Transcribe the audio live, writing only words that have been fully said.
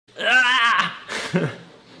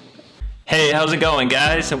Hey, how's it going,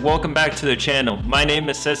 guys? And welcome back to the channel. My name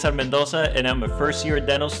is Cesar Mendoza and I'm a first-year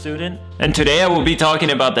dental student. And today I will be talking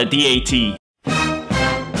about the DAT.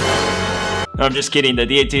 No, I'm just kidding. The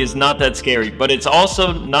DAT is not that scary, but it's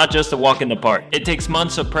also not just a walk in the park. It takes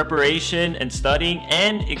months of preparation and studying,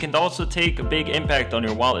 and it can also take a big impact on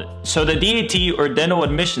your wallet. So the DAT, or Dental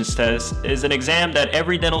Admissions Test, is an exam that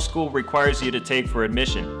every dental school requires you to take for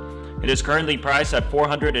admission. It is currently priced at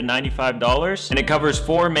 $495, and it covers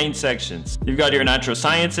 4 main sections. You've got your natural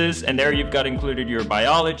sciences, and there you've got included your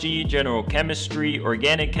biology, general chemistry,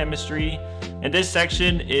 organic chemistry. And this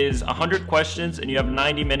section is 100 questions and you have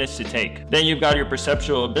 90 minutes to take. Then you've got your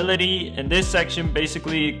perceptual ability, and this section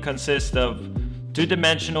basically consists of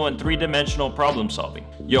 2-dimensional and 3-dimensional problem solving.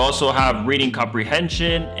 You also have reading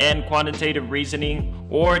comprehension and quantitative reasoning,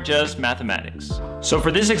 or just mathematics. So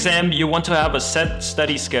for this exam, you want to have a set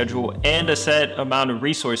study schedule and a set amount of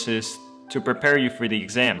resources to prepare you for the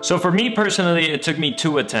exam. So for me personally, it took me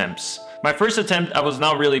 2 attempts. My first attempt, I was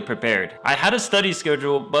not really prepared. I had a study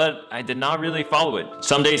schedule, but I did not really follow it.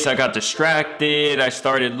 Some days I got distracted, I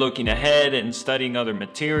started looking ahead and studying other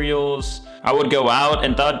materials. I would go out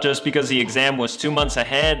and thought just because the exam was 2 months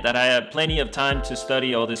ahead that I had plenty of time to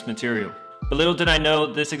study all this material. But little did I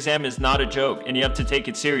know, this exam is not a joke and you have to take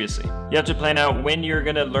it seriously. You have to plan out when you're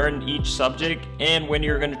gonna learn each subject and when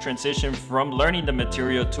you're gonna transition from learning the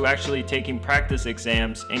material to actually taking practice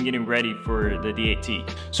exams and getting ready for the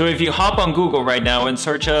DAT. So if you hop on Google right now and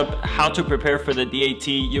search up how to prepare for the DAT,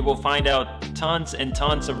 you will find out tons and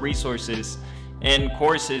tons of resources and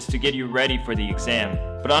courses to get you ready for the exam.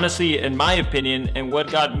 But honestly, in my opinion, and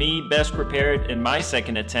what got me best prepared in my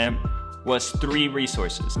second attempt, was 3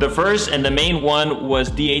 resources. The first and the main one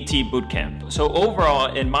was DAT Bootcamp. So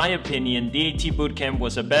overall, in my opinion, DAT Bootcamp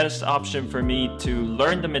was the best option for me to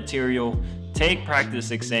learn the material, take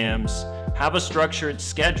practice exams, have a structured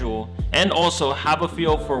schedule, and also have a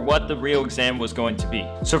feel for what the real exam was going to be.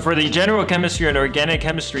 So for the general chemistry and organic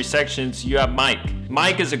chemistry sections, you have Mike.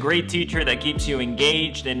 Mike is a great teacher that keeps you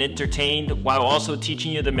engaged and entertained while also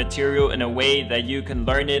teaching you the material in a way that you can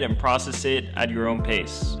learn it and process it at your own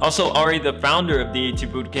pace. Also, Ari, the founder of DAT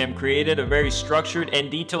Bootcamp, created a very structured and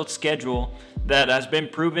detailed schedule that has been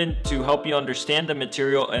proven to help you understand the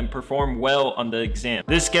material and perform well on the exam.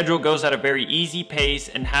 This schedule goes at a very easy pace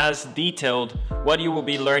and has detailed what you will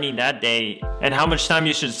be learning that day and how much time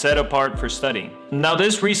you should set apart for studying. Now,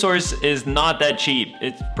 this resource is not that cheap.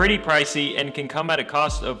 It's pretty pricey and can come at a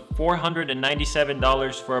cost of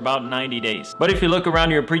 $497 for about 90 days. But if you look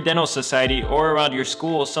around your pre-dental society or around your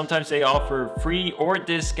school, sometimes they offer free or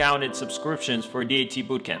discounted subscriptions for DAT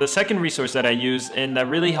Bootcamp. The second resource that I used and that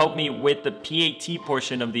really helped me with the PAT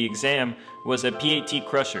portion of the exam was a PAT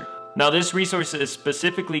Crusher. Now, this resource is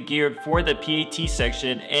specifically geared for the PAT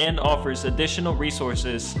section and offers additional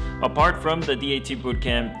resources apart from the DAT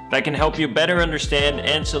Bootcamp that can help you better understand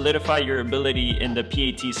and solidify your ability in the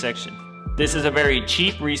PAT section. This is a very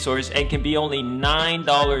cheap resource and can be only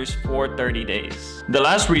 $9 for 30 days. The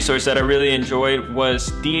last resource that I really enjoyed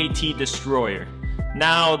was DAT Destroyer.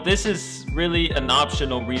 Now, this is really an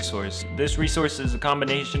optional resource. This resource is a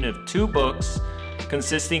combination of 2 books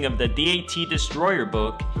consisting of the DAT Destroyer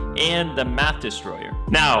book and the Math Destroyer.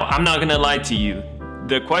 Now, I'm not gonna lie to you.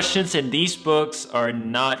 The questions in these books are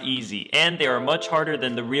not easy and they are much harder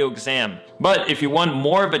than the real exam. But if you want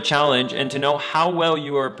more of a challenge and to know how well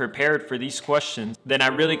you are prepared for these questions, then I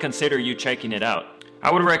really consider you checking it out.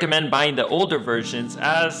 I would recommend buying the older versions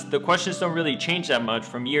as the questions don't really change that much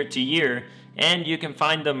from year to year and you can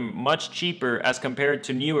find them much cheaper as compared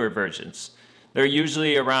to newer versions. They're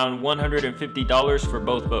usually around $150 for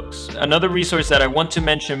both books. Another resource that I want to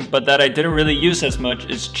mention but that I didn't really use as much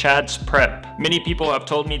is Chad's Prep. Many people have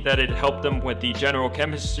told me that it helped them with the general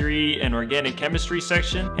chemistry and organic chemistry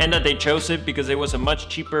section and that they chose it because it was a much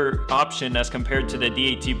cheaper option as compared to the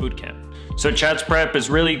DAT Bootcamp. So Chad's Prep is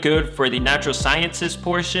really good for the natural sciences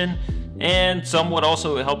portion and somewhat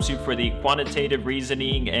also helps you for the quantitative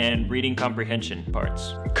reasoning and reading comprehension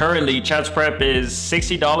parts. Currently, Chad's Prep is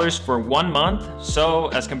 $60 for 1 month, so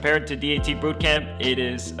as compared to DAT Bootcamp, it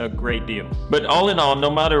is a great deal. But all in all,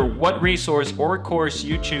 no matter what resource or course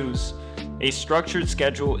you choose, a structured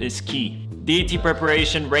schedule is key. DAT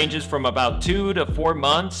preparation ranges from about 2 to 4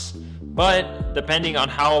 months, but depending on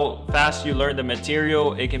how fast you learn the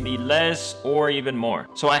material, it can be less or even more.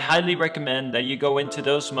 So I highly recommend that you go into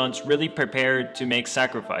those months really prepared to make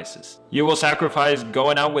sacrifices. You will sacrifice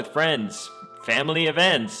going out with friends, family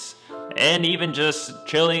events, and even just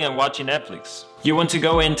chilling and watching Netflix. You want to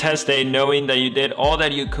go in test day knowing that you did all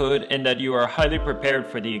that you could and that you are highly prepared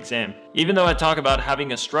for the exam. Even though I talk about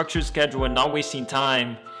having a structured schedule and not wasting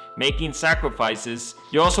time, making sacrifices,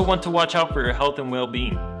 you also want to watch out for your health and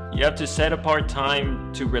well-being. You have to set apart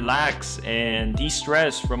time to relax and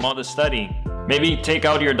de-stress from all the studying. Maybe take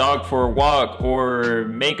out your dog for a walk, or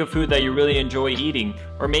make a food that you really enjoy eating,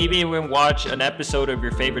 or maybe even watch an episode of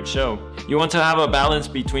your favorite show. You want to have a balance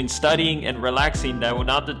between studying and relaxing that will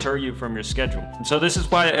not deter you from your schedule. And so this is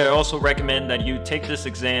why I also recommend that you take this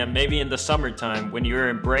exam maybe in the summertime when you're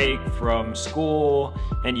in break from school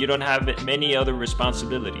and you don't have many other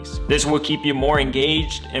responsibilities. This will keep you more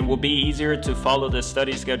engaged and will be easier to follow the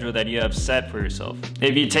study schedule that you have set for yourself.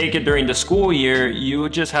 If you take it during the school year, you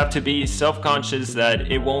just have to be self-conscious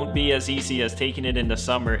that it won't be as easy as taking it in the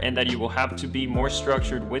summer, and that you will have to be more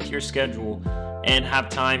structured with your schedule and have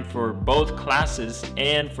time for both classes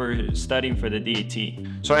and for studying for the DAT.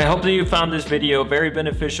 So I hope that you found this video very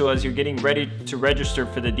beneficial as you're getting ready to register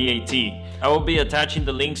for the DAT. I will be attaching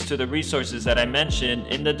the links to the resources that I mentioned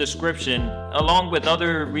in the description, along with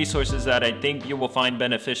other resources that I think you will find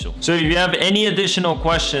beneficial. So if you have any additional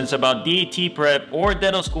questions about DAT prep or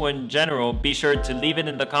dental school in general, be sure to leave it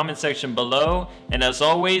in the comment section below. And as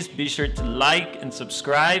always, be sure to like and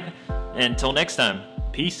subscribe. And until next time,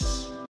 peace.